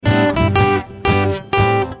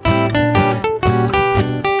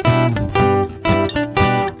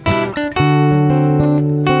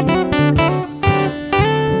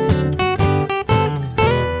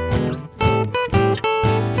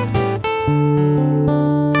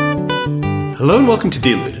Hello and welcome to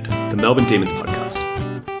Deluded, the Melbourne Demons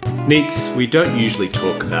podcast. Neats, we don't usually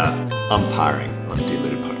talk about umpiring on a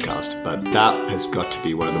Deluded podcast, but that has got to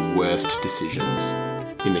be one of the worst decisions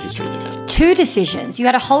in the history of the game. Two decisions. You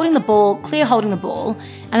had a holding the ball, clear holding the ball,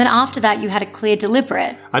 and then after that you had a clear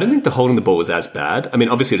deliberate. I don't think the holding the ball was as bad. I mean,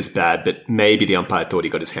 obviously it was bad, but maybe the umpire thought he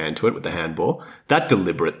got his hand to it with the handball. That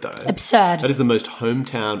deliberate, though. Absurd. That is the most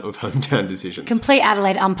hometown of hometown decisions. Complete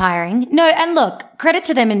Adelaide umpiring. No, and look, credit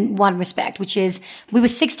to them in one respect, which is we were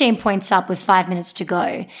 16 points up with 5 minutes to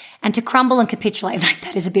go. And to crumble and capitulate like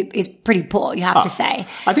that is pretty poor, you have to say.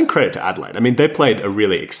 I think credit to Adelaide. I mean, they played a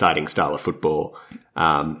really exciting style of football.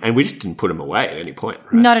 And we just didn't put them away at any point,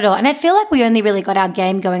 right? Not at all. And I feel like we only really got our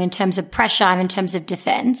game going in terms of pressure and in terms of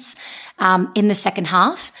defence in the second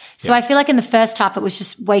half. So I feel like in the first half it was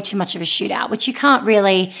just way too much of a shootout, which you can't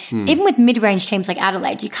really, even with mid-range teams like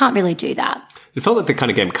Adelaide, you can't really do that. It felt like the kind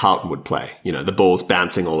of game Carlton would play. You know, the ball's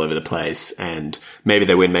bouncing all over the place and maybe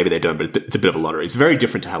they win, maybe they don't, but it's a bit of a lottery. It's very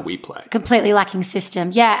different to how we play. Completely lacking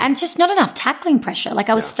system. Yeah, and just not enough tackling pressure. Like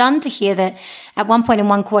I was stunned to hear that at one point in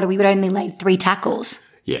one quarter we would only lay 3 tackles.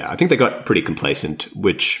 Yeah, I think they got pretty complacent,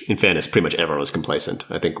 which, in fairness, pretty much everyone was complacent.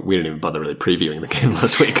 I think we didn't even bother really previewing the game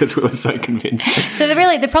last week because we were so convinced. So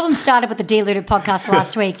the problem started with the Deluded podcast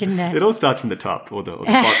last week, didn't it? It all starts from the top, or the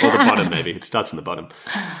bottom, maybe. It starts from the bottom.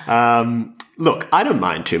 Look, I don't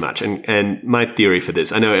mind too much, and my theory for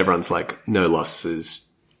this, I know everyone's like, no loss is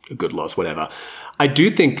a good loss, whatever. I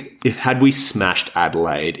do think had we smashed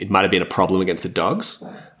Adelaide, it might have been a problem against the Dogs.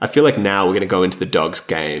 I feel like now we're going to go into the Dogs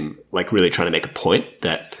game, like really trying to make a point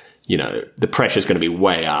that, you know, the pressure's going to be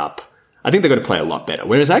way up. I think they're going to play a lot better.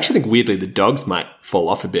 Whereas I actually think weirdly the Dogs might fall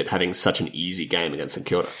off a bit having such an easy game against St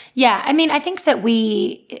Kilda. Yeah, I mean, I think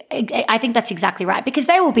that's exactly right because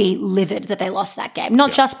they will be livid that they lost that game.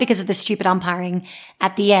 Not just because of the stupid umpiring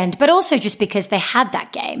at the end, but also just because they had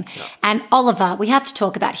that game. Yeah. And Oliver, we have to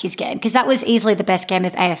talk about his game because that was easily the best game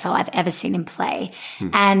of AFL I've ever seen him play.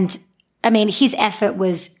 And I mean, his effort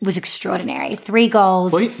was extraordinary. 3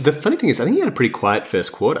 goals. Well, the funny thing is, I think he had a pretty quiet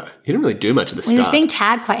first quarter. He didn't really do much at the start. He was being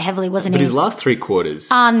tagged quite heavily, wasn't he? But his last 3 quarters.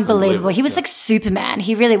 Unbelievable. He was like Superman.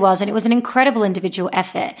 He really was. And it was an incredible individual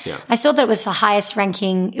effort. Yeah. I saw that it was the highest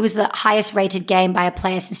rated game by a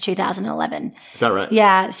player since 2011. Is that right?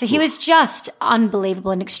 Yeah. So he was just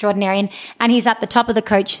unbelievable and extraordinary. And he's at the top of the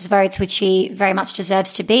coaches' votes, which he very much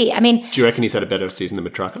deserves to be. I mean, do you reckon he's had a better season than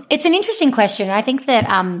Petrarca? It's an interesting question. I think that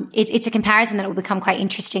it's a comparison that will become quite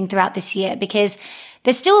interesting throughout this year because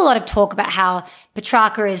there's still a lot of talk about how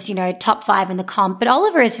Petrarca is, you know, top 5 in the comp, but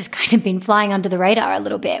Oliver has just kind of been flying under the radar a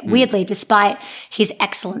little bit, weirdly, despite his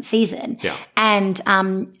excellent season. Yeah. And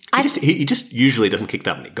he just usually doesn't kick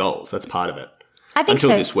that many goals. That's part of it. I think until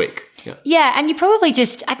so. This week. Yeah. Yeah, and you probably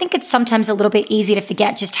I think it's sometimes a little bit easy to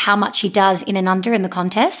forget just how much he does in and under in the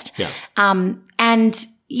contest. Yeah. And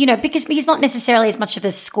you know, because he's not necessarily as much of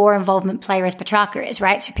a score involvement player as Petrarca is,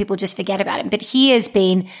 right? So people just forget about him. But he has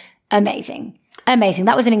been amazing. Amazing.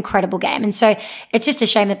 That was an incredible game. And so it's just a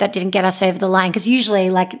shame that didn't get us over the line because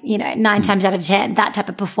usually, like, you know, 9 times out of 10, that type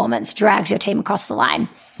of performance drags your team across the line.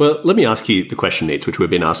 Well, let me ask you the question, Neats, which we've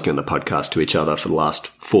been asking on the podcast to each other for the last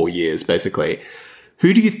 4 years, basically.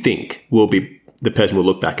 Who do you think will be the person we'll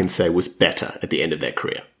look back and say was better at the end of their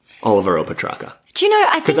career? Oliver or Petrarca? Do you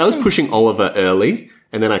know, because I was pushing Oliver early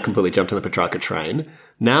and then I completely jumped on the Petrarca train.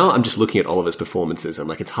 Now I'm just looking at Oliver's performances. I'm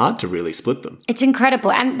like, it's hard to really split them. It's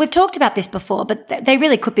incredible. And we've talked about this before, but they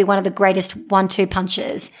really could be one of the greatest 1-2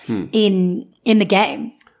 punches in the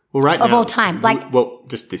game. Well, right now, of all time.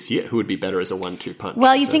 Just this year, who would be better as a 1-2 punch?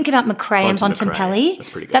 Well, you think about McRae and Bontempelli. That's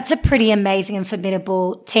pretty good. That's a pretty amazing and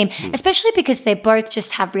formidable team, especially because they both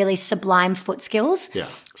just have really sublime foot skills. Yeah.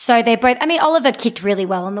 So they both, I mean, Oliver kicked really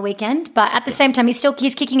well on the weekend, but at the same time,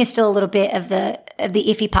 his kicking is still a little bit of the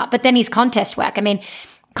iffy part, but then his contest work. I mean,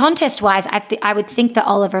 contest-wise, I would think that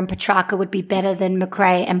Oliver and Petrarca would be better than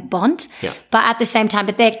McRae and Bont. Yeah. But at the same time,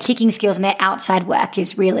 their kicking skills and their outside work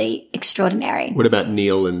is really extraordinary. What about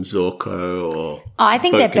Neil and Zorko or I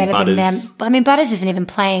think they're better Butters? than them. I mean, Butters isn't even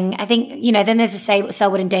playing. I think, you know, then there's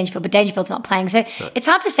Selwood and Dangerfield, but Dangerfield's not playing. So It's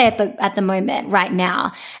hard to say at the moment right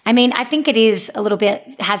now. I mean, I think it is a little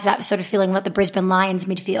bit, has that sort of feeling like the Brisbane Lions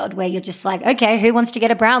midfield where you're just like, okay, who wants to get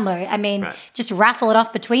a Brownlow? I mean, just raffle it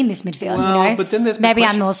off between this midfield, well, you know? But then there's maybe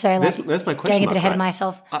I'm also like there's my question getting a bit mark, ahead right? of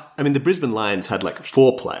myself. I mean, the Brisbane Lions had like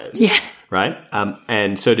 4 players. Yeah. Right?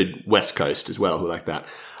 And so did West Coast as well, who like that.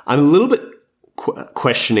 I'm a little bit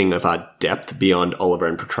questioning of our depth beyond Oliver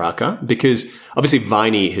and Petrarca because obviously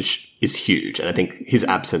Viney is huge and I think his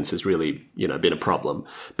absence has really, you know, been a problem.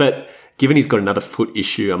 But given he's got another foot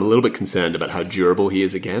issue, I'm a little bit concerned about how durable he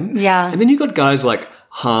is again. Yeah. And then you've got guys like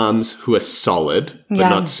Harms, who are solid, but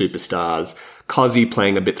not superstars. Cozzy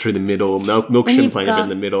playing a bit through the middle. Milksham playing a bit in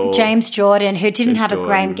the middle. James Jordan, who didn't have a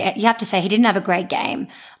great game. You have to say he didn't have a great game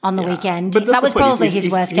on the weekend. That was probably his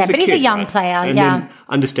worst game. But he's a young player. And then,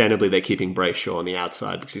 understandably, they're keeping Brayshaw on the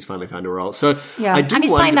outside because he's finally found a role. So and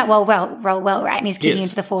he's playing that well, right? And he's kicking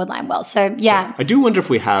into the forward line well. So, yeah. I do wonder if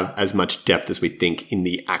we have as much depth as we think in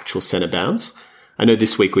the actual centre bounce. I know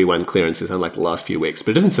this week we won clearances, unlike the last few weeks,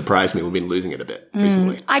 but it doesn't surprise me. We've been losing it a bit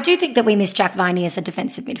recently. I do think that we miss Jack Viney as a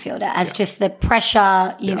defensive midfielder, as just the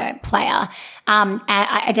pressure, you know, player. And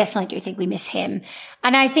I definitely do think we miss him.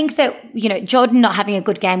 And I think that, you know, Jordan not having a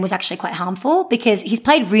good game was actually quite harmful because he's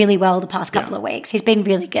played really well the past couple of weeks. He's been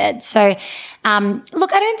really good. So, look,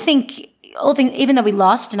 I don't think even though we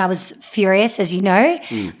lost and I was furious, as you know,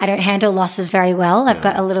 I don't handle losses very well. I've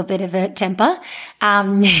got a little bit of a temper.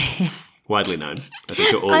 Widely known. I think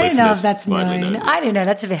to all I listeners. don't know if that's widely known. known. I don't know.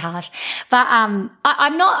 That's a bit harsh. But I'm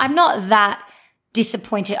not that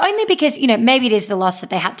disappointed, only because, you know, maybe it is the loss that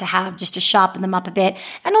they had to have just to sharpen them up a bit.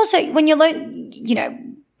 And also when you learn, you know,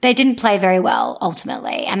 they didn't play very well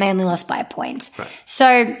ultimately and they only lost by a point. Right.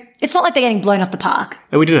 So it's not like they're getting blown off the park.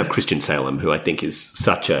 And we didn't have Christian Salem, who I think is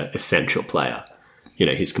such an essential player. You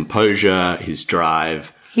know, his composure, his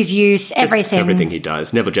drive, his use, everything. Everything he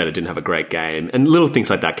does. Neville Jetta didn't have a great game. And little things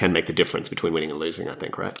like that can make the difference between winning and losing, I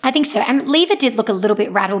think, right? I think so. And Lever did look a little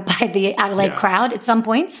bit rattled by the Adelaide crowd at some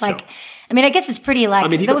points. Like, I mean, I guess it's pretty like... I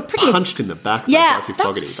mean, he got punched in the back by Darcy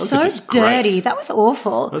Fogarty. That was so dirty. That was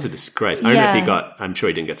awful. That was a disgrace. I don't know if he got... I'm sure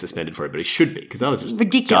he didn't get suspended for it, but he should be because that was just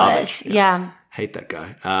ridiculous. Garbage. Yeah. Hate that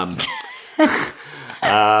guy.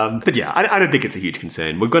 But yeah, I don't think it's a huge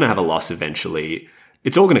concern. We're going to have a loss eventually.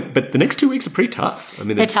 It's all going to, but the next 2 weeks are pretty tough. I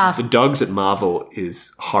mean, they're tough. The Dogs at Marvel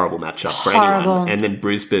is a horrible matchup for anyone, and then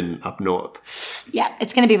Brisbane up north. Yeah,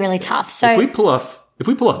 it's going to be really tough. So if we pull off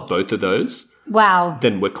both of those, wow,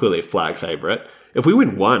 then we're clearly a flag favourite. If we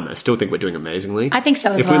win one, I still think we're doing amazingly. I think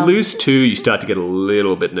so as well. If we lose two, you start to get a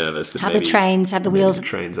little bit nervous. That have the wheels. The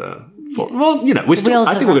trains are full. Well, you know, I think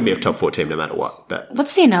we're going to be a top 4 team no matter what. But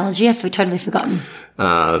what's the analogy? I've totally forgotten.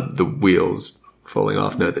 The wheels falling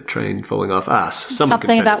off. No, the train falling off us.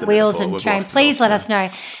 Something about wheels and train. Please let us know.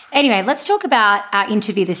 Anyway, let's talk about our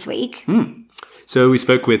interview this week. So we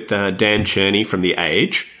spoke with Dan Cherney from The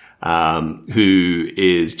Age, who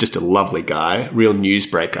is just a lovely guy, real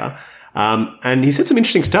newsbreaker. And he said some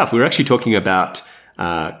interesting stuff. We were actually talking about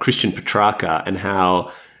Christian Petrarca and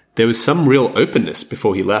how there was some real openness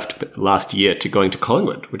before he left last year to going to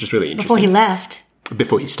Collingwood, which is really interesting. Before he left?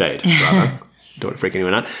 Before he stayed, rather. Don't want to freak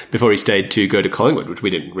anyone out. Before he stayed to go to Collingwood, which we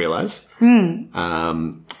didn't realise.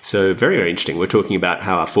 So very, very interesting. We're talking about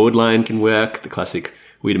how our forward line can work, the classic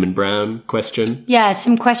Wiedemann-Brown question. Yeah,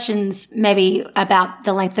 some questions maybe about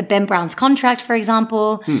the length of Ben Brown's contract, for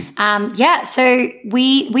example. So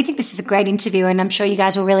we think this is a great interview and I'm sure you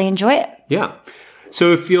guys will really enjoy it. Yeah.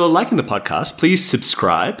 So if you're liking the podcast, please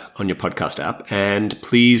subscribe on your podcast app and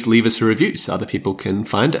please leave us a review so other people can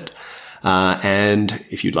find it. And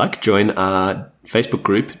if you'd like, join our Facebook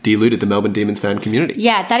group, Deluded, the Melbourne Demons fan community.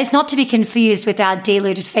 Yeah, that is not to be confused with our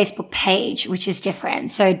Deluded Facebook page, which is different.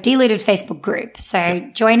 So Deluded Facebook group. So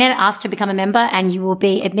join it, ask to become a member, and you will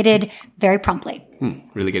be admitted very promptly.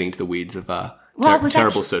 Really getting into the weeds of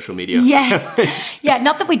terrible social media. Yeah. Yeah,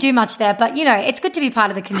 not that we do much there, but, you know, it's good to be part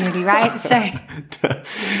of the community, right? So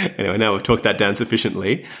anyway, now we've talked that down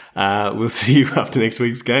sufficiently. We'll see you after next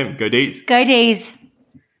week's game. Go D's. Go D's.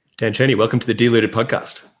 Dan Cherney, welcome to the Deluded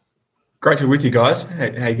podcast. Great to be with you guys.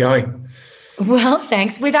 How you going? Well,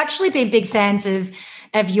 thanks. We've actually been big fans of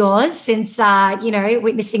yours since,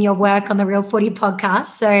 witnessing your work on the Real Footy podcast.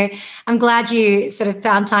 So I'm glad you sort of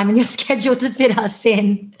found time in your schedule to fit us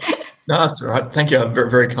in. No, that's all right. Thank you.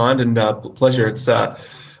 Very, very kind and pleasure. It's, as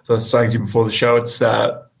I was saying to you before the show, it's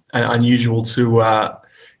unusual to I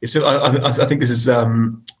think this is a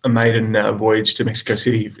maiden voyage to Mexico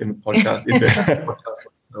City in the podcast.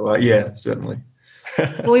 So, yeah, certainly.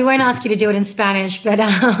 Well, we won't ask you to do it in Spanish, but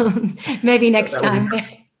maybe next time.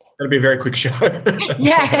 That'll be a very quick show.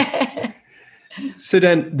 Yeah. So,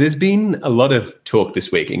 Dan, there's been a lot of talk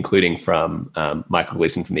this week, including from Michael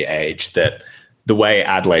Gleeson from The Age, that the way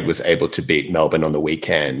Adelaide was able to beat Melbourne on the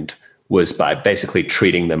weekend was by basically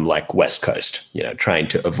treating them like West Coast, you know, trying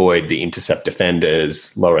to avoid the intercept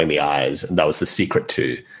defenders, lowering the eyes, and that was the secret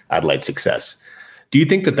to Adelaide's success. Do you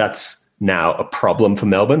think that that's now a problem for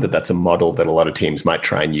Melbourne, that's a model that a lot of teams might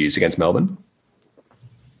try and use against Melbourne?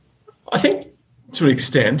 I think to an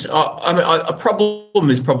extent. A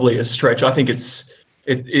problem is probably a stretch. I think it's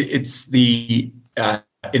the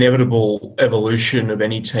inevitable evolution of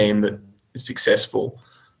any team that is successful.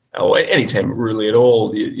 or any team really at all,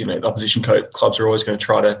 the opposition clubs are always going to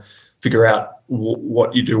try to figure out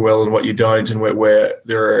what you do well and what you don't, and where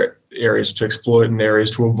there are areas to exploit and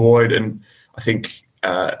areas to avoid. And I think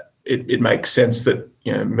it makes sense that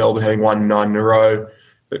Melbourne having won 9 in a row,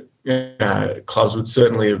 that clubs would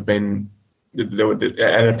certainly have been, and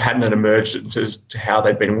a pattern had emerged as to how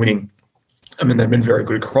they've been winning. I mean, they've been very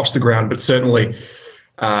good across the ground, but certainly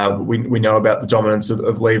we know about the dominance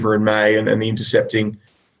of Lever and May and the intercepting.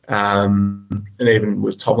 And even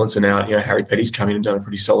with Tomlinson out, Harry Petty's come in and done a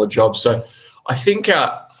pretty solid job. So I think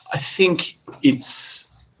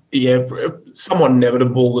it's somewhat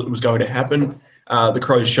inevitable that it was going to happen. The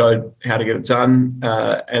Crows showed how to get it done,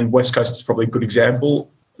 and West Coast is probably a good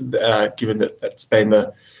example, given that that's been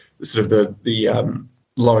the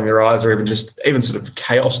lowering their eyes, or even sort of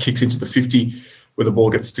chaos kicks into the 50 where the ball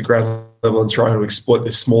gets to ground level and trying to exploit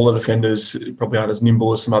their smaller defenders who probably aren't as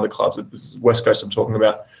nimble as some other clubs. This is West Coast I'm talking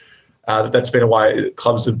about. That's been a way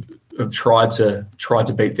clubs have tried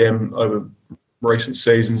to beat them over recent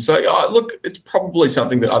seasons. So look, it's probably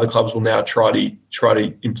something that other clubs will now try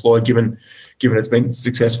to employ, given it's been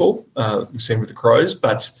successful. We've seen with the Crows,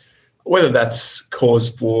 but whether that's cause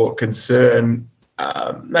for concern,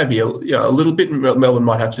 maybe a little bit. Melbourne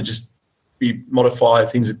might have to just modify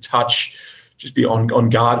things a touch, just be on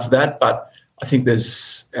guard for that. But I think there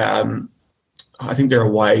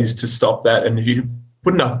are ways to stop that, and if you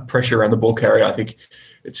put enough pressure around the ball carrier, I think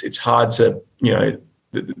it's hard to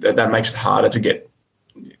that makes it harder to get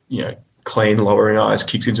clean lowering eyes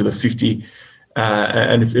kicks into the 50,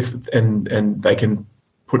 and if they can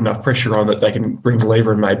put enough pressure on that they can bring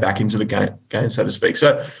Lever and May back into the game, so to speak.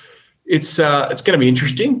 So it's going to be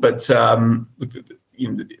interesting, but with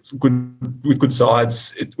good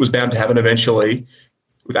sides, it was bound to happen eventually.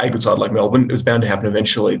 With a good side like Melbourne, it was bound to happen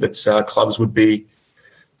eventually that clubs would be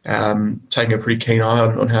taking a pretty keen eye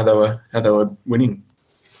on how they were winning.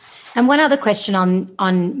 And one other question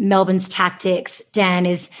on Melbourne's tactics, Dan,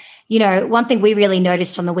 is, one thing we really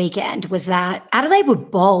noticed on the weekend was that Adelaide were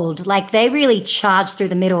bold. Like, they really charged through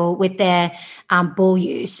the middle with their ball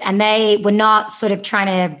use, and they were not sort of trying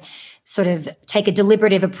to sort of take a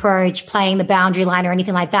deliberative approach, playing the boundary line or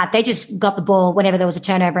anything like that. They just got the ball whenever there was a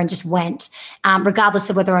turnover and just went, regardless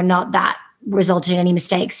of whether or not that resulted in any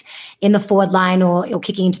mistakes in the forward line or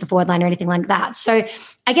kicking into the forward line or anything like that. So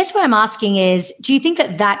I guess what I'm asking is, do you think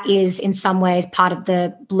that is in some ways part of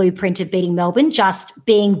the blueprint of beating Melbourne, just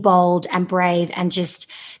being bold and brave and just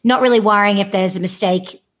not really worrying if there's a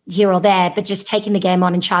mistake here or there, but just taking the game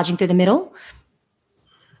on and charging through the middle?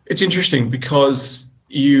 It's interesting because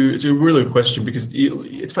it's a really good question, because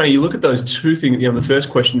it's funny, you look at those two things, the first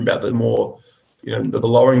question about the more, the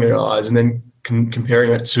lowering their eyes, and then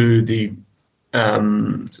comparing it to the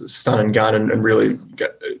stun and gun and really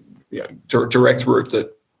direct route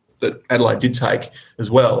that Adelaide did take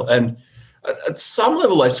as well. And at some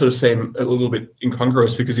level, they sort of seem a little bit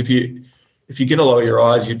incongruous, because if you're going to lower your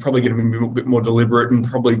eyes, you're probably going to be a bit more deliberate and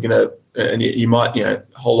probably and you might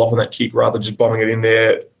hold off on that kick rather than just bombing it in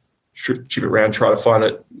there, chip it around, try to find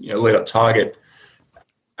it, lead up target.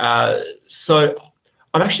 So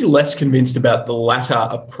I'm actually less convinced about the latter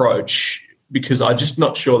approach, because I'm just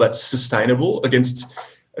not sure that's sustainable against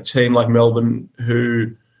a team like Melbourne,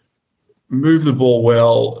 who move the ball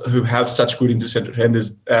well, who have such good intercept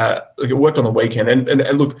defenders. It worked on the weekend.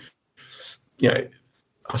 And look, I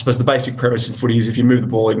suppose the basic premise in footy is if you move the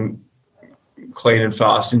ball in clean and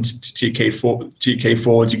fast to your key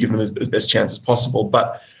forwards, you give them as best chance as possible.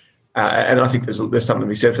 But and I think there's something to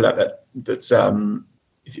be said for that's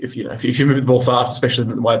if you move the ball fast, especially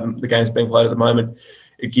in the way the game's being played at the moment,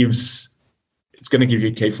 it's going to give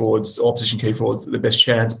you key forwards, or opposition key forwards, the best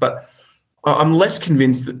chance. But I'm less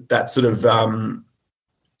convinced that sort of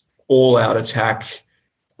all-out attack.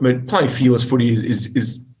 I mean, playing fearless footy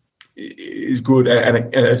is good, and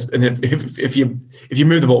if you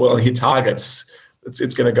move the ball well and hit targets,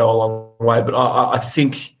 it's going to go a long way. But I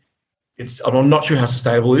think I'm not sure how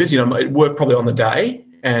sustainable it is. It worked probably on the day,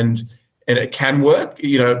 and it can work.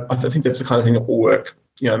 I think that's the kind of thing that will work.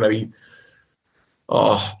 Maybe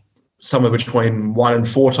somewhere between 1 and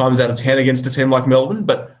 4 times out of 10 against a team like Melbourne,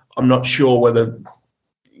 but I'm not sure whether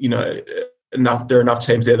there are enough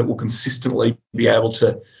teams there that will consistently be able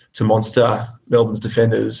to monster Melbourne's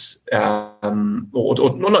defenders, or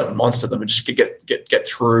not monster them, but just get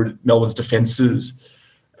through Melbourne's defences.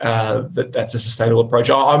 That's a sustainable approach.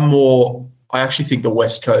 I actually think the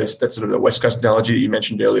West Coast, that sort of the West Coast analogy that you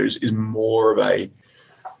mentioned earlier, is more of a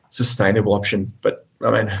sustainable option. But I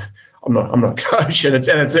mean, I'm not a coach, and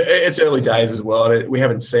it's early days as well. I mean, we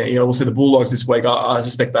haven't seen. We'll see the Bulldogs this week. I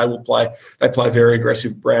suspect they will play. They play a very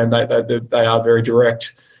aggressive brand. They are very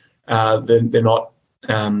direct. They're not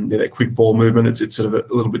that quick ball movement. It's sort of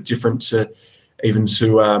a little bit different to even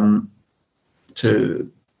to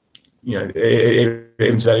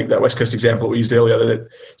that West Coast example that we used earlier.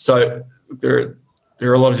 So there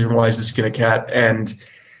are a lot of different ways to skin a cat, and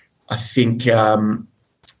I think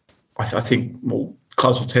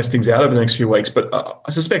clubs will test things out over the next few weeks. But I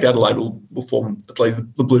suspect Adelaide will form at least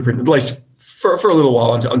the blueprint, at least for a little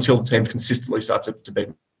while until the teams consistently start to beat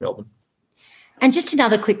Melbourne. And just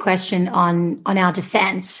another quick question on our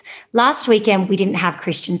defence. Last weekend, we didn't have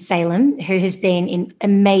Christian Salem, who has been in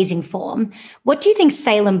amazing form. What do you think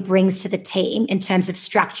Salem brings to the team in terms of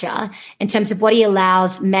structure, in terms of what he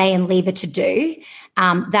allows May and Lever to do,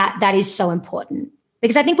 that is so important?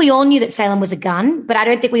 Because I think we all knew that Salem was a gun, but I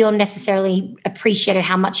don't think we all necessarily appreciated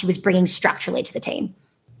how much he was bringing structurally to the team.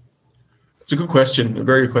 It's a good question, a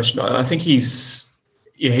very good question. I think he's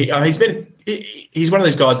one of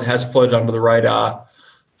those guys that has floated under the radar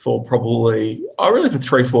for probably, for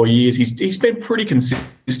 3-4 years. He's been pretty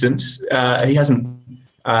consistent. He hasn't,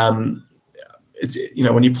 it's,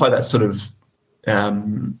 when you play that sort of,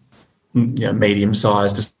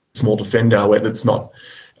 medium-sized to small defender where that's not,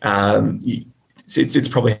 it's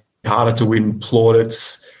probably harder to win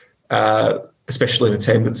plaudits, especially in a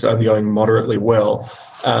team that's only going moderately well.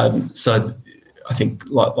 So I think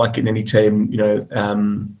like in any team,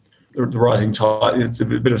 the rising tide, it's a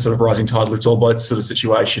bit of sort of rising tide lifts all boats sort of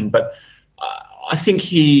situation. But I think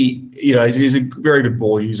he's a very good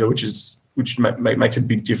ball user, which makes a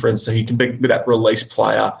big difference. So he can be that release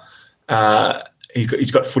player.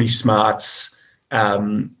 He's got footy smarts.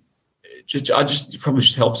 Just probably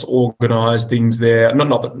helps organise things there.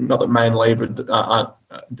 Not that May and Lever aren't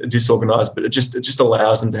disorganised, but it just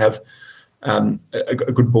allows them to have a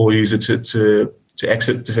good ball user to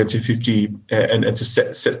exit defensive 50 and to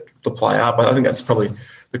set the play up. I think that's probably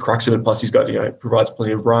the crux of it. Plus, he's got provides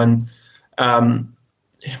plenty of run. I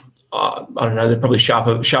don't know. They're probably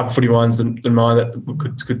sharper footy minds than mine that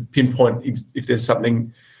could pinpoint if there's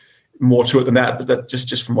something more to it than that. But that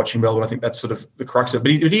just from watching Melbourne, I think that's sort of the crux of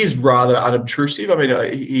it. But he is rather unobtrusive. I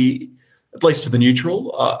mean, he at least to the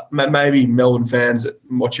neutral. Maybe Melbourne fans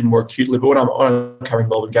watch him more acutely. But when I'm covering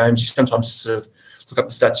Melbourne games, you sometimes sort of look up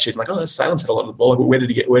the stats sheet and like, oh, Salem's had a lot of the ball. Where did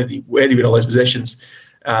he win all those possessions?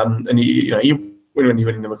 And when you're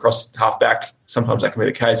winning them across half back, sometimes that can be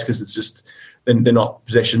the case because it's just then they're not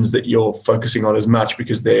possessions that you're focusing on as much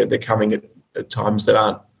because they're coming at times that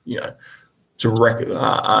aren't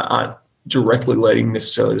directly leading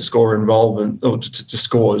necessarily to score involvement or to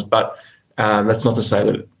scores. But that's not to say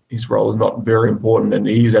that his role is not very important, and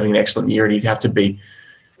he is having an excellent year, and he'd have to be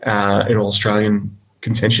in All-Australian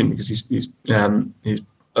contention because he's in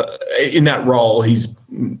that role. He's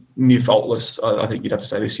near faultless, I think you'd have to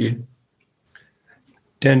say, this year.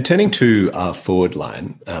 Dan, turning to our forward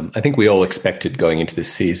line, I think we all expected going into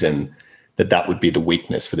this season that would be the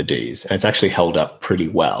weakness for the Ds, and it's actually held up pretty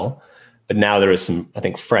well. But now there are some, I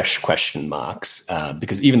think, fresh question marks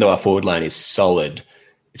because even though our forward line is solid,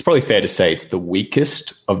 it's probably fair to say it's the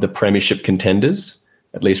weakest of the premiership contenders,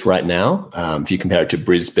 at least right now. If you compare it to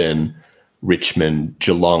Brisbane, Richmond,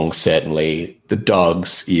 Geelong, certainly, the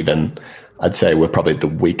Dogs even, I'd say we're probably the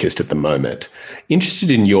weakest at the moment. Interested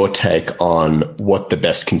in your take on what the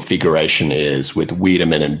best configuration is with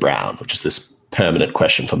Wiedemann and Brown, which is this permanent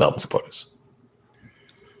question for Melbourne supporters.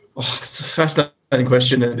 Oh, it's a fascinating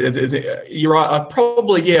question. You're right.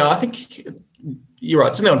 I think you're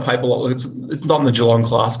right. Something on paper, it's not in the Geelong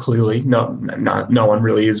class, clearly. No one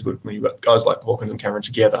really is when you've got guys like Hawkins and Cameron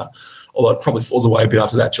together, although it probably falls away a bit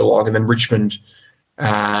after that, Geelong. And then Richmond,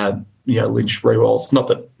 Lynch, Riewoldt. Not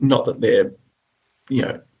that they're,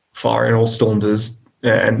 firing all cylinders,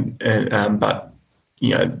 but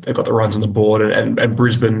they've got the runs on the board, and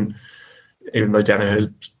Brisbane, even though Danaher's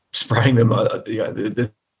spraying them,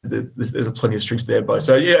 there's a plenty of strings to their bow.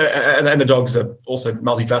 So and the Dogs are also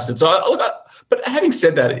multifaceted. So but having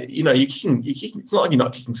said that, you're kicking. It's not like you're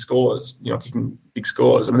not kicking scores. You're not kicking big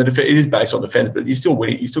scores. I mean, it is based on defence, but you're still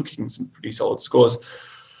winning. You're still kicking some pretty solid scores.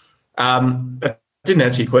 That didn't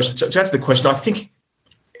answer your question. To answer the question, I think,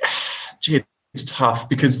 it's tough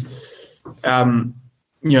because, no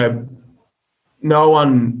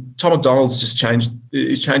one. Tom McDonald's just changed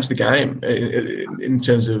the game in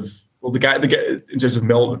terms of in terms of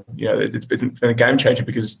Melbourne. It's been a game changer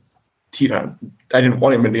because they didn't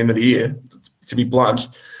want him at the end of the year, to be blunt,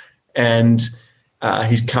 and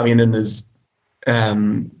he's come in and has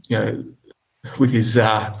with his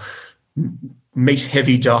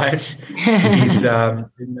meat-heavy diet. It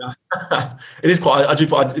is quite. I do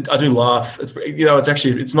laugh.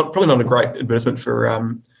 It's probably not a great advertisement for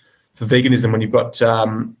veganism when you've got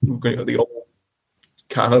the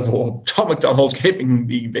carnivore Tom McDonald keeping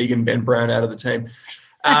the vegan Ben Brown out of the team.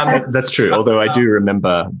 That's true. Although I do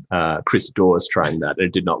remember Chris Dawes trying that, and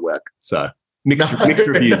it did not work. So mixed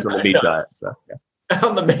reviews on the meat diet. So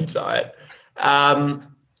on the meat diet,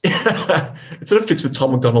 it sort of fits with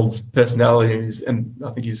Tom McDonald's personality and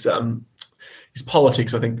I think his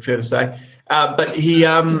politics. I think fair to say. But he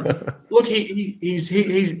look, he's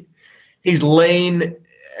lean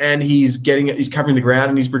and he's covering the ground,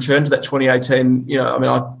 and he's returned to that 2018. You know, I mean,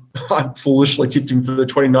 I foolishly tipped him for the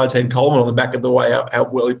 2019 Coleman on the back of the way how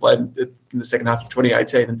well he played in the second half of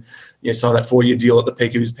 2018, and signed that 4-year deal at the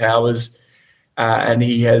peak of his powers. And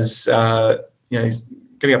he has, he's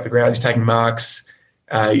getting up the ground, he's taking marks,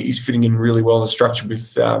 he's fitting in really well in the structure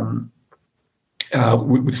with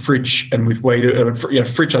Fritsch and with Wade.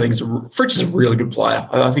 Fritsch, I think Fritsch is a really good player.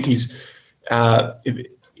 I think he's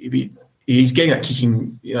he's getting that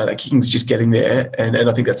kicking, that kicking's just getting there, and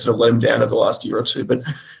I think that's sort of let him down over the last year or two. But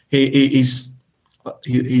he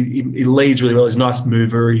leads really well. He's a nice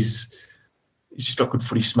mover. He's just got good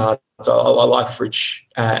footy smarts. I like Fritsch,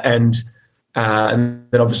 and then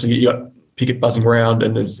obviously you got Pickett buzzing around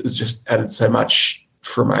and has just added so much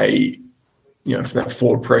from a from that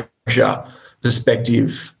forward pressure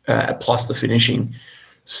perspective, plus the finishing.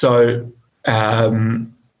 So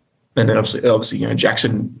and then obviously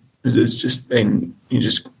Jackson has just been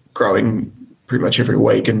just growing pretty much every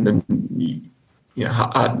week, and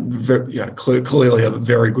clearly a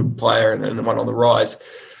very good player and one on the rise.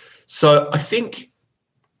 So I think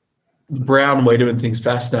the Brown Weideman thing's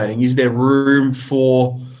fascinating. Is there room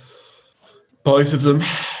for both of them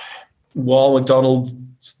while McDonald's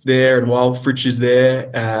there and while Fritsch is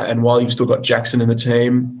there, and while you've still got Jackson in the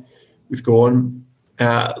team with Gawn?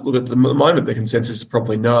 Look, at the moment, the consensus is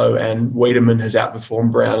probably no, and Weideman has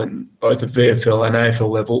outperformed Brown in both the VFL and AFL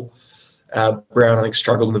level. Brown, I think,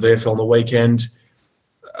 struggled in the VFL on the weekend.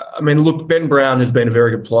 I mean, look, Ben Brown has been a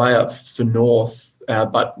very good player for North,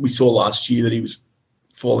 but we saw last year that he was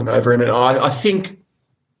falling over. And I think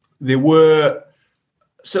there were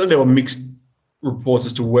mixed reports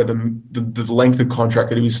as to whether the length of contract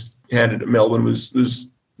that he was handed at Melbourne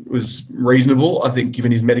was reasonable. I think,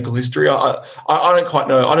 given his medical history, I don't quite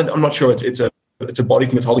know. I'm not sure it's a body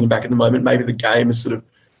thing that's holding him back at the moment. Maybe the game has sort of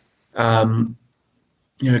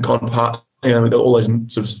gone part. With all those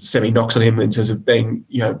sort of semi knocks on him in terms of being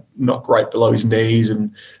not great below his knees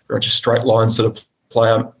and very much a straight line sort of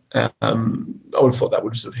player. I would have thought that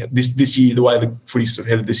would sort of this year, the way the footy sort of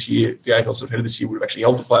headed this year, the AFL sort of headed this year, would have actually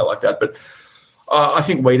helped a player like that. But I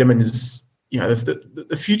think Weideman is,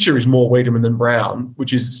 the future is more Weideman than Brown,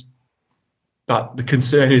 but the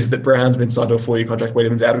concern is that Brown's been signed to a 4-year contract,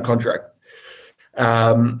 Weideman's out of contract.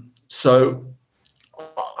 So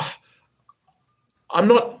I'm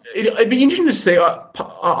not. It'd be interesting to see.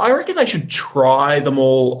 I reckon they should try them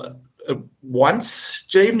all at once,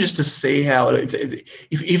 even just to see how if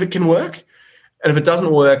it can work, and if it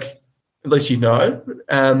doesn't work, at least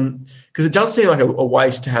because it does seem like a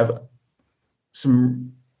waste to have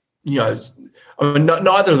some. I mean,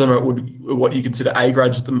 neither of them are what you consider A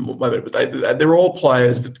grades at the moment, but they're all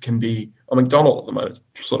players that can be. McDonald at the moment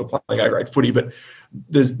sort of playing A grade footy, but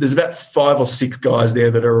there's about 5 or 6 guys there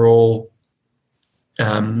that are all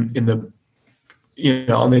in the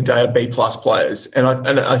on their day of B+ players, and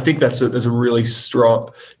I think there's a really strong.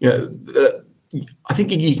 I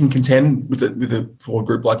think you can contend with a forward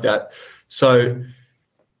group like that. So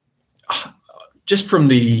just from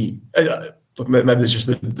the. Maybe it's just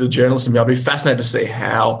the journalist in me. I'd be fascinated to see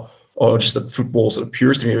how, or just the football sort of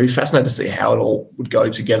purist in me. I'd be fascinated to see how it all would go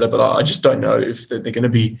together. But I just don't know if they're going to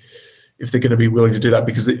be willing to do that,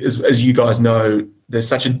 because as you guys know, there's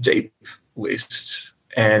such a deep list,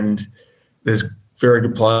 and there's very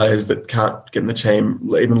good players that can't get in the team,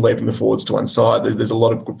 even leaving the forwards to one side. There's a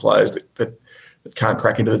lot of good players that can't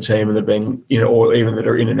crack into the team, and they're being or even that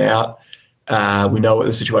are in and out. We know what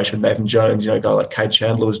the situation with Nathan Jones. A guy like Cade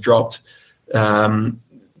Chandler was dropped. Harms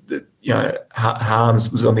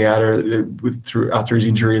was on the outer after his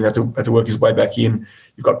injury and had to work his way back in.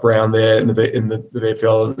 You've got Brown there in the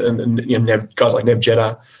VFL, and guys like Nev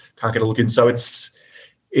Jetta can't get a look in. So it's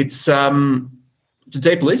a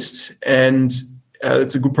deep list, and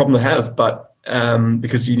it's a good problem to have. But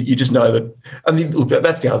because you just know that. I mean, look,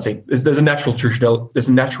 that's the other thing. There's a natural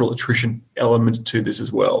attrition element to this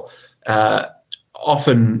as well.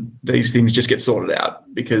 Often these things just get sorted out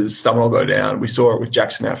because someone will go down. We saw it with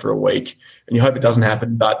Jackson out for a week, and you hope it doesn't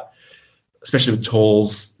happen. But especially with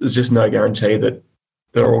Talls, there's just no guarantee that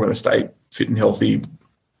they're all going to stay fit and healthy,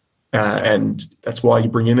 and that's why you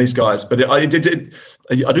bring in these guys. But I do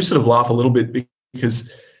sort of laugh a little bit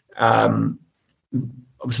because I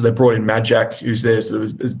obviously they brought in Majak, who's there, so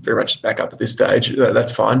there's very much backup at this stage.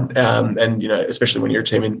 That's fine. And, especially when you're a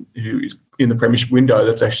team who is in the premiership window,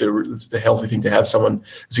 that's actually a healthy thing to have someone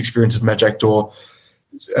as experienced as Majak Daw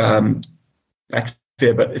back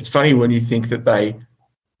there. But it's funny when you think that they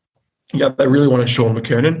really wanted Sean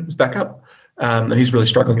McKernan as backup, and he's really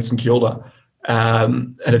struggling at St Kilda.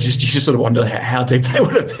 And you just sort of wonder how deep they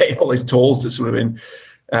would have been, all these talls that sort of been,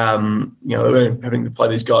 having to play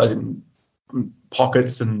these guys in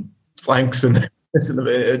pockets and flanks and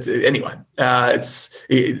anyway. This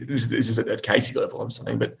is at Casey level, I'm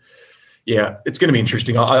saying, but yeah, it's going to be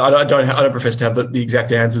interesting. I don't profess to have the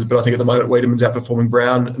exact answers, but I think at the moment Wiedemann's outperforming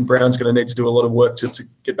Brown, and Brown's going to need to do a lot of work to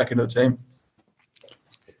get back into the team.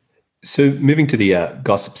 So moving to the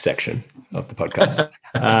gossip section of the podcast,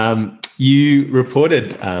 you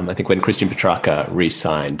reported, I think when Christian Petrarca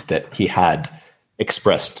re-signed, that he had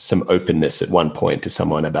expressed some openness at one point to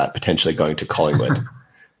someone about potentially going to Collingwood.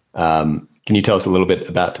 Can you tell us a little bit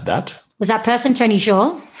about that? Was that person Tony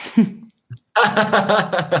Shaw?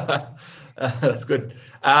 That's good.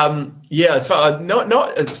 It's funny.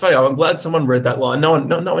 It's funny. I'm glad someone read that line. Not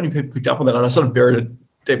many people picked up on that, and I sort of buried it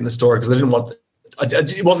deep in the story because I didn't want.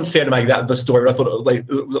 It wasn't fair to make that the story, but I thought it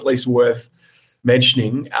was at least worth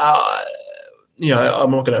mentioning.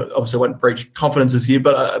 I'm not going to obviously won't breach confidences here,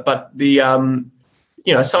 but the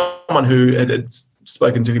someone who had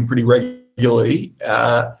spoken to him pretty regularly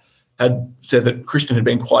had said that Christian had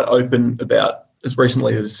been quite open about,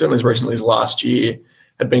 certainly as recently as last year,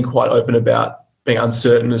 had been quite open about being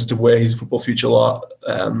uncertain as to where his football future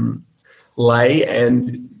lay,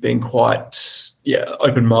 and being quite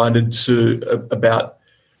open-minded about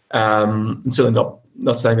and certainly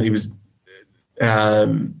not saying that he was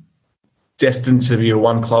destined to be a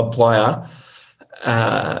one-club player.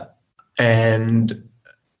 And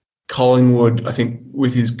Collingwood, I think,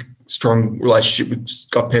 with his strong relationship with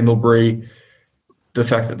Scott Pendlebury, the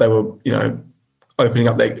fact that they were, opening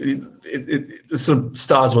up the sort of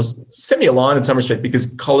stars was semi-aligned in some respect, because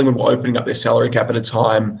Collingwood were opening up their salary cap at a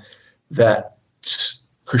time that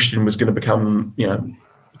Christian was going to become, going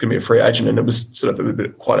to be a free agent, and it was sort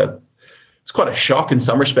of quite a shock in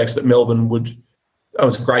some respects that Melbourne would. That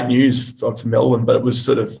was great news for Melbourne, but it was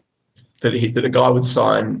sort of that a guy would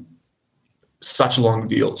sign such a long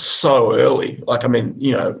deal so early. Like, I mean,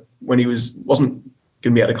 when he wasn't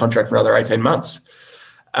going to be out of contract for another 18 months.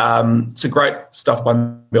 So great stuff by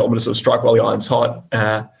Melbourne to sort of strike while the iron's hot.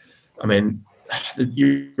 I mean,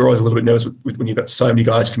 you're always a little bit nervous with when you've got so many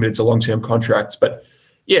guys committed to long-term contracts. But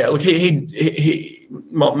yeah, look,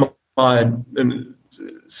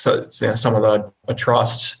 someone that I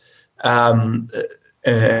trust, and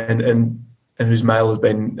whose mail has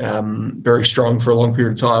been very strong for a long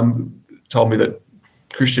period of time, told me that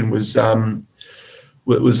Christian was at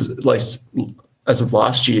least as of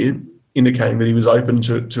last year indicating that he was open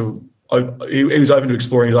to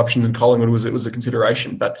exploring his options, and Collingwood was a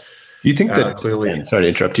consideration. But do you think that clearly? Sorry to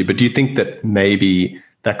interrupt you, but do you think that maybe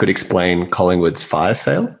that could explain Collingwood's fire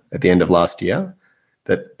sale at the end of last year?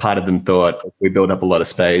 That part of them thought, if we build up a lot of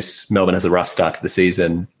space, Melbourne has a rough start to the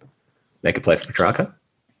season, make a play for Petrarca?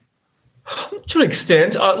 To an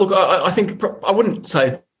extent. Look, I think I wouldn't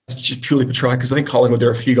say it's just purely Petrarca, because I think Collingwood, there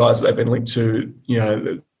are a few guys that they've been linked to.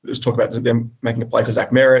 There's talk about them making a play for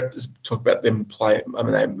Zach Merritt. There's talk about them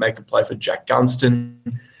they make a play for Jack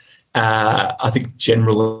Gunston. I think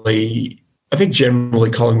generally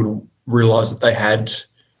Collingwood realised that they had.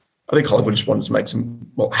 I think Collingwood just wanted to make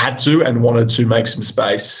wanted to make some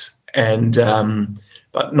space, and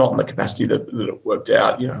but not in the capacity that it worked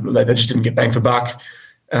out. They just didn't get bang for buck.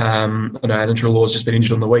 I know Adam Treloar's just been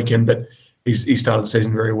injured on the weekend, but he started the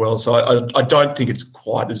season very well. So I don't think it's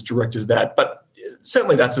quite as direct as that, but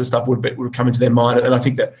certainly that sort of stuff would have come into their mind, and I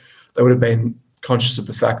think that they would have been conscious of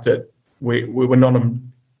the fact that we were not,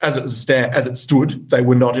 as it stood, they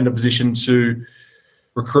were not in a position to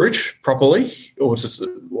recruit properly, or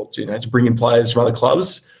to bring in players from other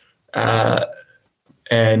clubs,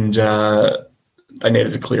 and they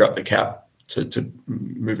needed to clear up the cap to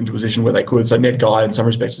move into a position where they could. So Ned Guy, in some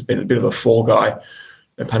respects, has been a bit of a fall guy,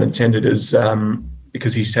 no pun intended,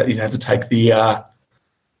 because he's had to take the.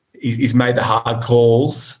 He's made the hard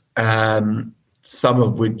calls, some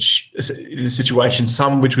of which in a situation,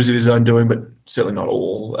 some of which was in his own doing, but certainly not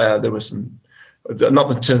all. There were some,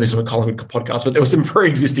 not to turn this into a Collingwood podcast, but there were some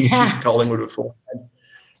pre-existing issues that Collingwood beforehand.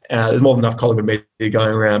 There's more than enough Collingwood media going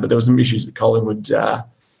around, but there were some issues that Collingwood,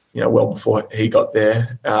 well before he got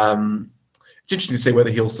there. It's interesting to see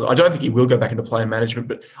whether I don't think he will go back into player management,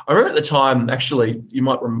 but I remember at the time, actually, you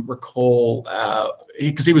might recall,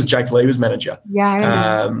 because he was Jake Lever's manager. Yeah, I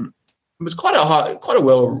remember. It was quite a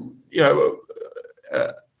well,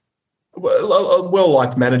 a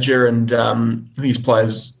well-liked manager, and his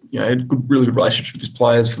players, had really good relationships with his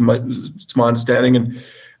players, to my understanding. And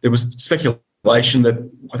there was speculation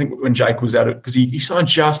that I think when Jake was out, because he signed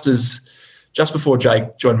just before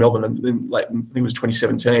Jake joined Melbourne, in late, I think it was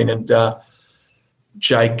 2017, and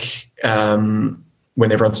Jake,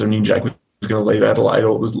 when everyone sort of knew Jake was going to leave Adelaide,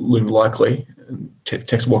 or it was loomed likely, and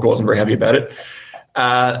Tex Walker wasn't very happy about it.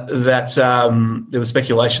 That there was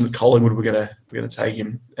speculation that Collingwood were going to take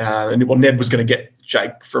him, and Ned was going to get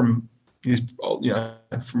Jake from his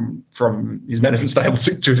from his management stable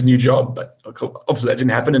to his new job, but obviously that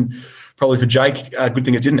didn't happen. And probably for Jake, a good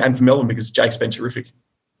thing it didn't, and for Melbourne, because Jake's been terrific.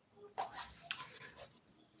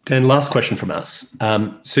 Dan, last question from us.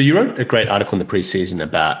 So you wrote a great article in the preseason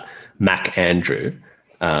about Mac Andrew,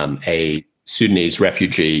 a Sudanese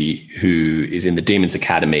refugee who is in the Demons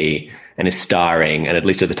Academy and is starring, and at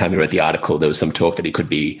least at the time we wrote the article, there was some talk that he could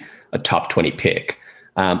be a top 20 pick.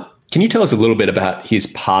 Can you tell us a little bit about his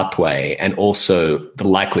pathway and also the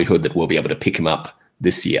likelihood that we'll be able to pick him up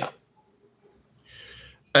this year?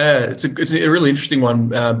 It's a really interesting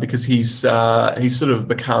one because he's sort of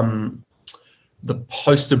become the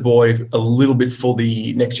poster boy a little bit for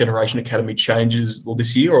the Next Generation Academy changes,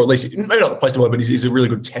 this year, or at least maybe not the poster boy, but he's a really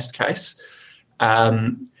good test case. For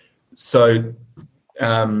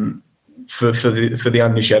the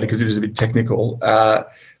uninitiated, because it is a bit technical,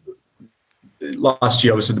 last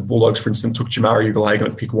year, obviously, the Bulldogs, for instance, took Jamari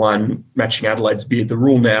Ugle-Hagan at pick 1, matching Adelaide's bid. The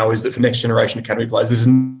rule now is that for Next Generation Academy players, this is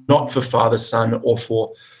not for father, son, or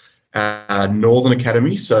for Northern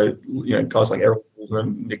Academy. So, guys like Errol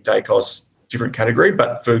and Nick Dacos, different category.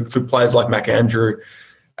 But for players like Mac Andrew,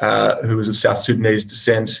 who was of South Sudanese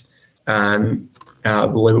descent, and I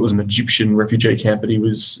believe it was an Egyptian refugee camp that he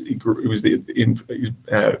was in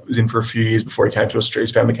for a few years before he came to Australia.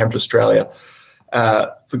 His family came to Australia.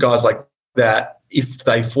 For guys like that, if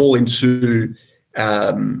they fall into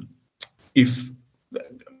if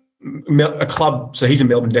a club, so he's a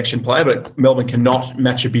Melbourne Next Gen player, but Melbourne cannot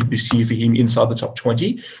match a bid this year for him inside the top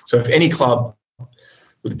 20. So if any club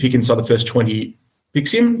with a pick inside the first 20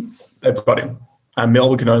 picks him, they've got him.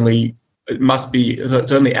 Melbourne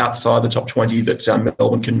it's only outside the top 20 that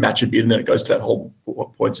Melbourne can match a bid, and then it goes to that whole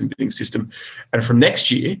points and bidding system. And from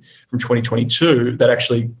next year, from 2022, that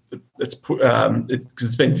actually, because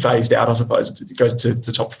it's been phased out, I suppose, it goes to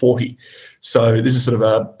the top 40. So this is sort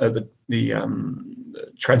of the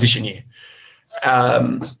transition year.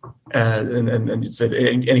 And it said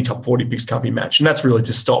any top 40 picks can't be matched. And that's really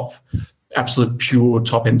to stop absolute pure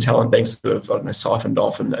top-end talent being sort of, siphoned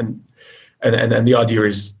off. And the idea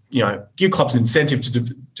is, give clubs an incentive to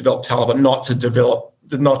develop talent, but not to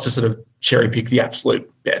sort of cherry pick the absolute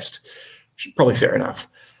best. Probably fair enough.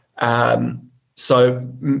 So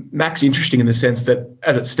Mac's interesting in the sense that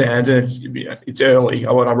as it stands, and it's early.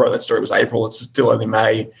 When I wrote that story, it was April. It's still only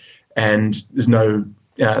May, and there's no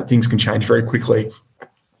things can change very quickly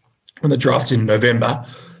when the draft's in November.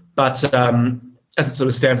 But as it sort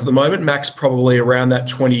of stands at the moment, Mac's probably around that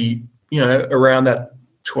 20, around that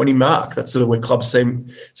 20 mark. That's sort of where clubs see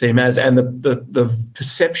him as. And the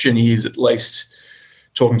perception is, at least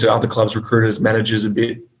talking to other clubs, recruiters, managers a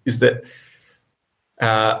bit, is that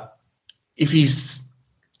if he's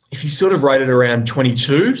sort of rated around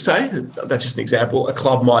 22, say, that's just an example, a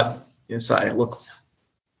club might say, look,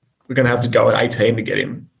 we're going to have to go at 18 to get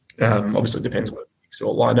him. Obviously, it depends what picks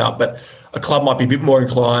all line up, but a club might be a bit more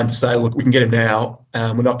inclined to say, look, we can get him now.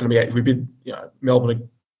 We're not going to be, if we bid, Melbourne,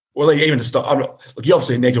 or even to stop. Look, you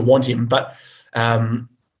obviously need to want him, but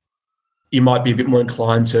you might be a bit more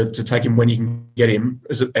inclined to take him when you can get him,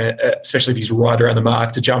 especially if he's right around the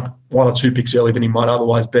mark, to jump 1 or 2 picks earlier than he might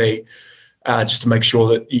otherwise be, just to make sure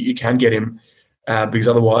that you can get him, because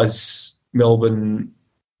otherwise Melbourne,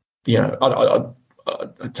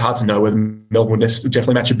 it's hard to know whether Melbourne would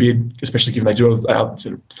definitely match a bid, especially given they do sort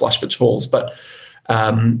of flush for talls. But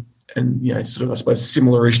sort of, I suppose,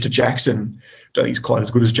 similar-ish to Jackson. Don't think he's quite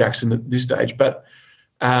as good as Jackson at this stage, but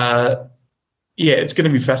it's going to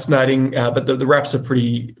be fascinating. But the Raps are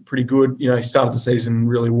pretty good. He started the season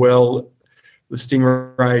really well. The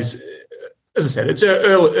Stingrays, as I said, it's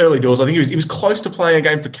early doors. I think he was close to playing a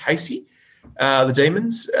game for Casey, the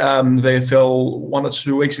Demons, the VFL 1 or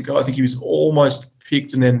 2 weeks ago. I think he was almost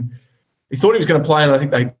picked, and then he thought he was going to play, and I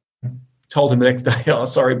think they told him the next day, oh,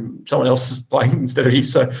 sorry, someone else is playing instead of you.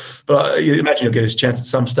 So, but you imagine he'll get his chance at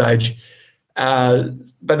some stage.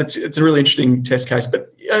 But it's a really interesting test case.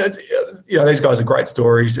 But these guys are great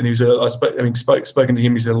stories, and he was spoken to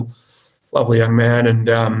him. He's a lovely young man, and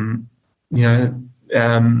in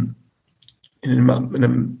a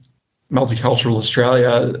multicultural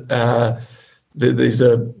Australia, these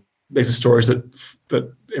are these are stories that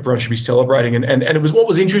everyone should be celebrating. And it was, what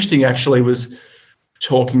was interesting actually was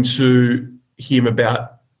talking to him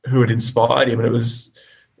about who had inspired him, and it was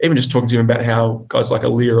even just talking to him about how guys like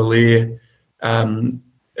Alir,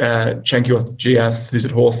 Chankioth Giath, who's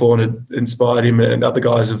at Hawthorn, had inspired him, and other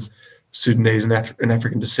guys of Sudanese and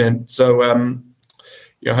African descent. So,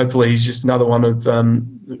 hopefully he's just another one of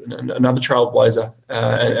another trailblazer,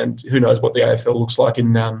 and who knows what the AFL looks like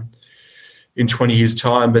in 20 years'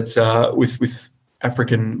 time. But with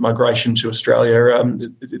African migration to Australia,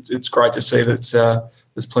 it's great to see that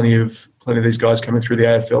there's plenty of these guys coming through the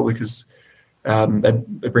AFL, because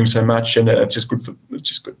they bring so much, and it's just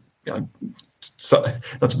good. So,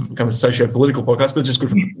 not to become a socio-political podcast, but it's just good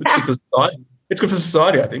for society. It's good for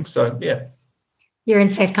society, I think. So, yeah. You're in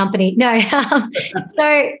safe company. No.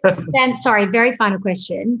 So, Dan, sorry, very final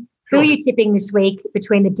question. Who are you tipping this week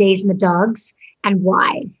between the D's and the Dogs, and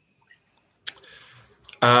why?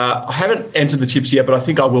 I haven't entered the tips yet, but I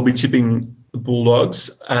think I will be tipping the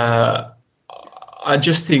Bulldogs. I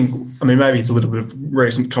just think, maybe it's a little bit of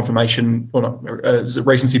recent confirmation, or not,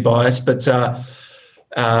 recency bias, but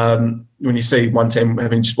when you see one team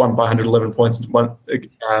having just won by 111 points,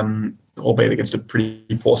 albeit against a pretty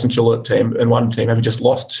poor St Kilda team, and one team having just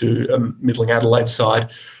lost to a middling Adelaide side,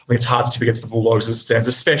 I think it's hard to tip against the Bulldogs as it stands,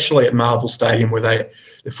 especially at Marvel Stadium, where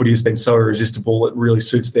the footy has been so irresistible. It really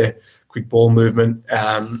suits their quick ball movement.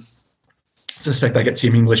 I suspect they get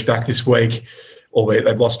Tim English back this week, albeit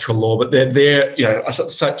they've lost Treloar, but they're I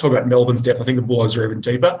talk about Melbourne's depth. I think the Bulldogs are even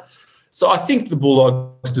deeper. So I think the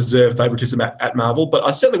Bulldogs deserve favouritism at Marvel, but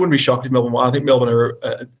I certainly wouldn't be shocked if Melbourne won. I think Melbourne are,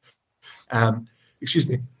 excuse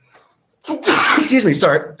me,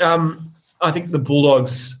 sorry. I think the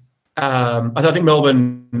Bulldogs, I think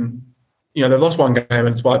Melbourne, they've lost one game and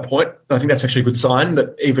it's by a point. And I think that's actually a good sign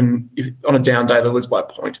that even if on a down day they lose by a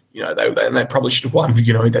point, they probably should have won,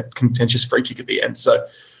 that contentious free kick at the end. So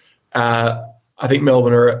I think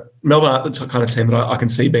Melbourne are the kind of team that I can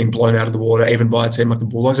see being blown out of the water, even by a team like the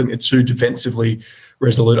Bulldogs. I think they're too defensively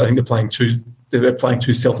resolute. I think they're playing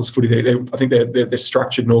too selfless footy. I think they're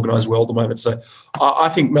structured and organised well at the moment. So I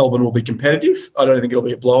think Melbourne will be competitive. I don't think it'll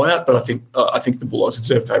be a blowout, but I think the Bulldogs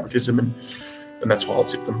deserve favouritism, and that's why I'll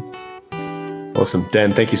tip them. Awesome.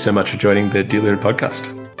 Dan, thank you so much for joining the Deluded podcast.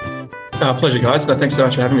 Pleasure, guys. No, thanks so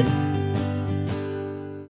much for having me.